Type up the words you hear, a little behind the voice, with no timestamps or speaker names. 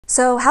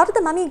So how did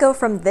the mummy go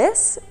from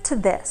this to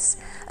this?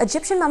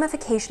 Egyptian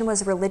mummification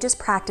was a religious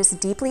practice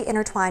deeply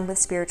intertwined with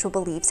spiritual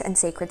beliefs and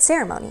sacred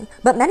ceremony.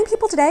 But many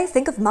people today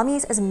think of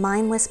mummies as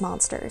mindless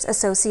monsters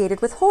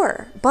associated with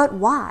horror. But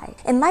why?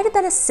 It might have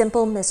been a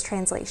simple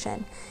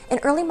mistranslation. In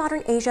early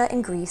modern Asia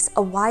and Greece,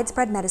 a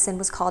widespread medicine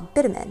was called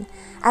bitumen.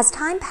 As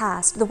time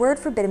passed, the word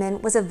for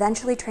bitumen was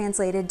eventually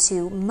translated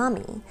to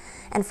mummy.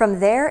 And from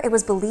there, it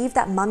was believed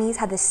that mummies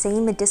had the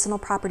same medicinal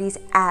properties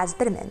as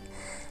bitumen.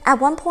 At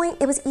one point,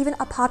 it was even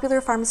a popular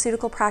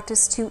pharmaceutical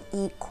practice to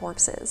eat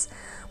corpses.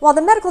 While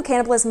the medical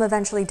cannibalism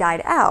eventually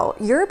died out,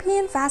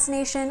 European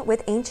fascination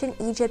with ancient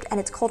Egypt and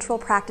its cultural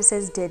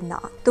practices did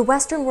not. The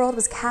Western world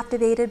was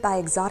captivated by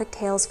exotic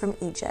tales from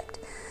Egypt.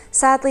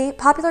 Sadly,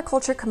 popular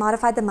culture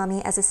commodified the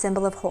mummy as a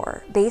symbol of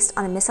horror, based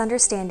on a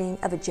misunderstanding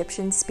of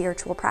Egyptian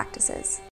spiritual practices.